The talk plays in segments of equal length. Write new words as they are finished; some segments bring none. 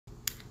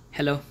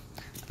Hello,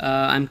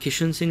 I'm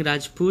Kishansing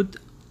Rajput.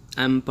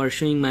 I'm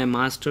pursuing my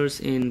master's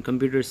in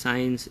computer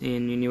science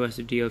in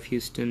University of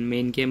Houston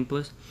main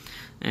campus,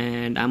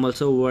 and I'm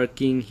also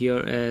working here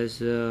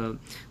as a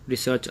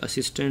research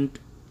assistant.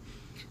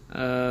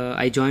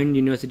 I joined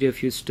University of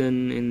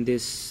Houston in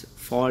this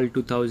fall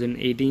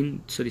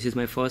 2018, so this is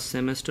my first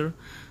semester.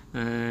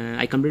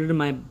 I completed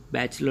my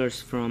bachelor's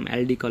from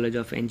LD College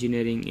of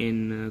Engineering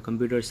in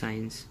computer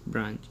science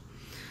branch.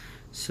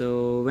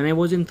 So when I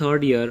was in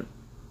third year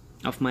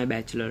of my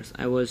bachelor's,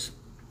 I was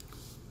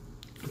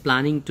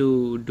planning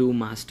to do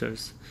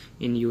masters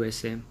in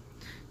USA.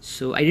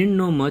 So I didn't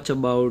know much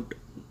about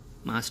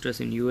masters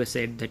in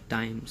USA at that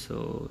time.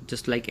 So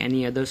just like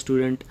any other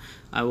student,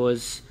 I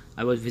was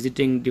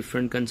visiting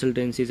different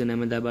consultancies in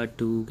Ahmedabad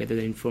to gather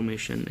the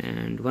information,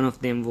 and one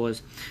of them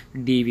was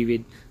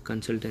Unievrisyt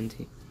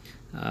consultancy.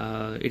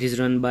 It is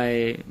run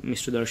by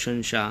Mr.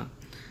 Darshan Shah.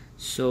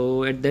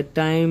 So at that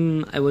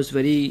time I was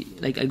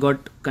I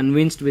got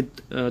convinced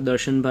with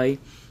Darshan Bhai,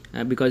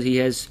 because he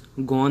has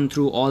gone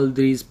through all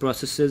these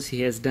processes.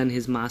 He has done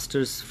his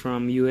masters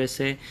from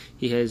USA,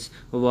 he has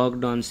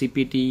worked on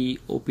CPT,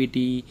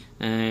 OPT,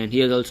 and he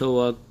has also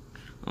worked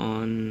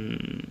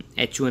on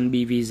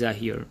H1B visa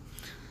here.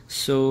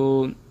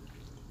 So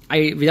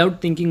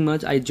without thinking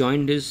much, I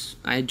joined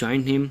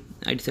him.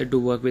 I decided to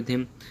work with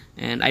him,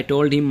 and I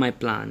told him my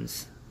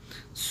plans.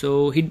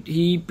 So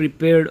he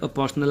prepared a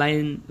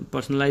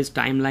personalized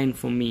timeline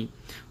for me,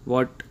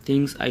 what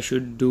things I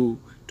should do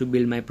to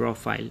build my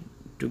profile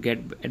to get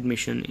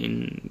admission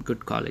in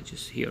good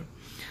colleges here.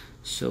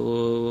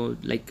 So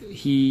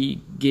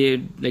he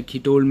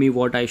told me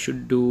what I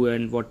should do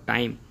and what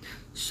time.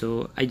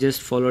 So I just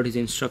followed his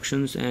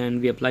instructions, and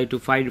we applied to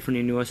 5 different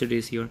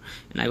universities here,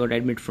 and I got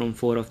admitted from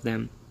 4 of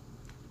them.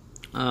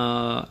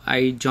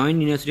 I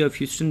joined University of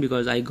Houston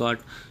because I got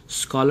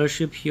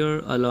scholarship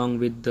here along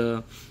with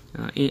the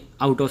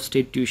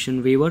out-of-state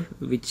tuition waiver,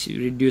 which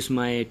reduced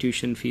my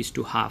tuition fees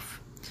to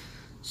half.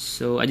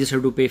 So I just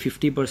have to pay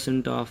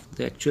 50% of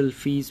the actual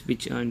fees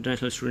which an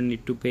international student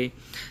need to pay,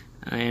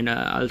 and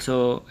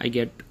also I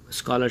get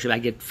scholarship. I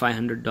get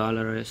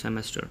 $500 a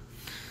semester.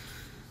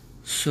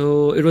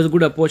 So it was a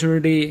good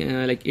opportunity.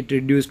 It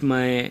reduced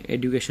my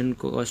education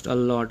cost a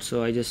lot.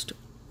 So I just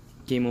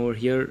came over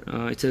here.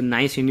 It's a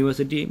nice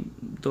university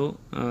though.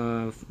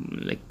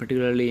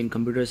 Particularly in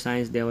computer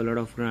science, they have a lot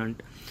of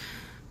grant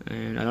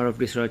and a lot of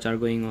research are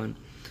going on.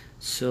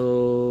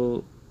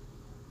 So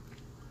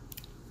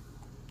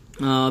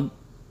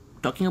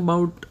talking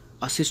about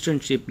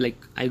assistantship,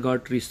 I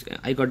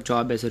got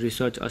job as a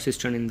research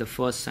assistant in the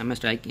first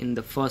semester, in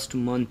the first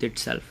month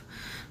itself.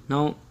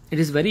 Now it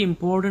is very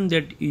important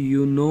that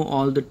you know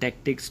all the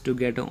tactics to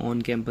get an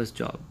on-campus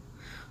job.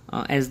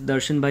 As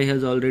Darshan Bhai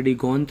has already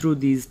gone through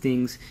these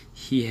things,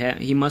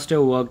 he must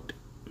have worked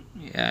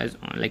as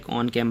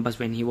on campus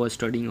when he was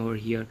studying over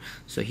here,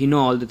 so he know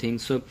all the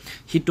things. So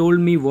he told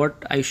me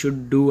what I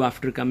should do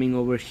after coming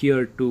over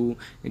here to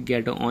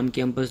get an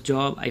on-campus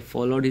job. I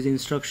followed his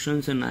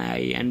instructions, and I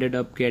ended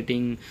up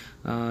getting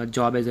a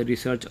job as a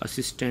research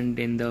assistant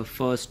in the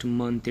first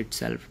month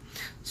itself.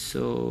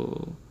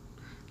 So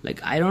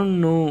I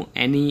don't know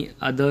any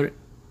other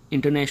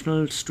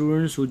international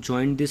students who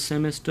joined this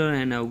semester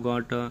and have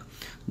got a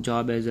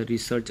job as a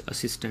research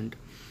assistant.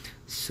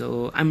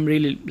 So I'm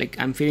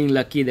feeling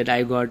lucky that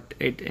I got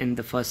it in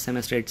the first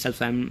semester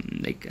itself. I'm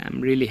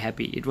really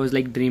happy. It was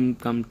like dream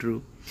come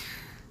true.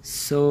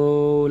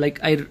 So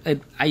I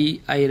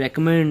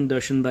recommend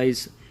Darshan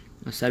Bhai's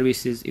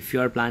services if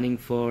you are planning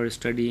for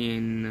study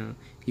in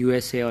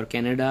USA or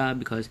Canada,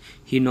 because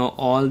he know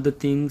all the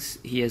things,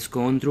 he has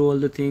gone through all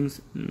the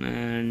things,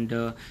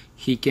 and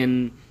he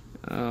can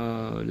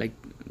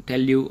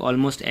tell you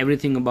almost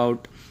everything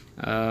about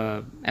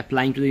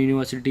applying to the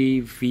university,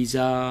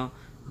 visa,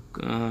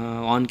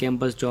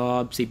 on-campus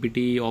job,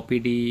 CPT,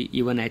 OPT,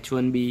 even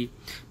H1B,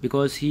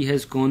 because he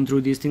has gone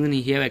through these things and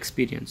he have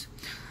experience.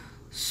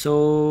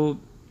 So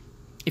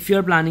if you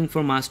are planning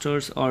for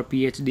masters or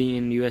PhD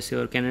in USA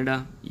or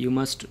Canada, you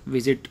must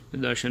visit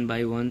Darshan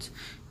Bhai once.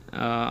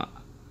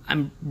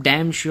 I'm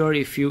damn sure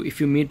if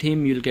you meet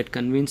him, you'll get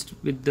convinced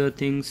with the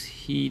things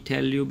he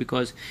tell you,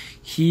 because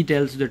he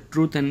tells the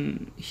truth,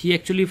 and he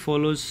actually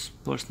follows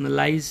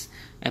personalized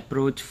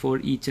approach for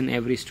each and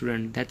every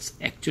student. That's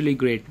actually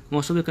great.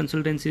 Most of the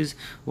consultancies,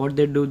 what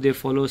they do, they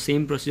follow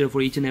same procedure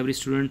for each and every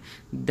student.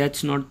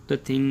 That's not the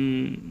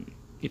thing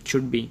it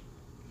should be.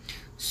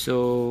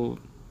 So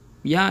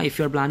yeah, if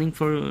you're planning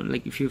for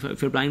if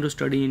you're planning to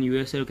study in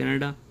USA or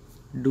Canada,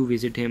 do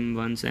visit him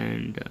once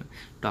and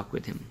talk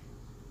with him.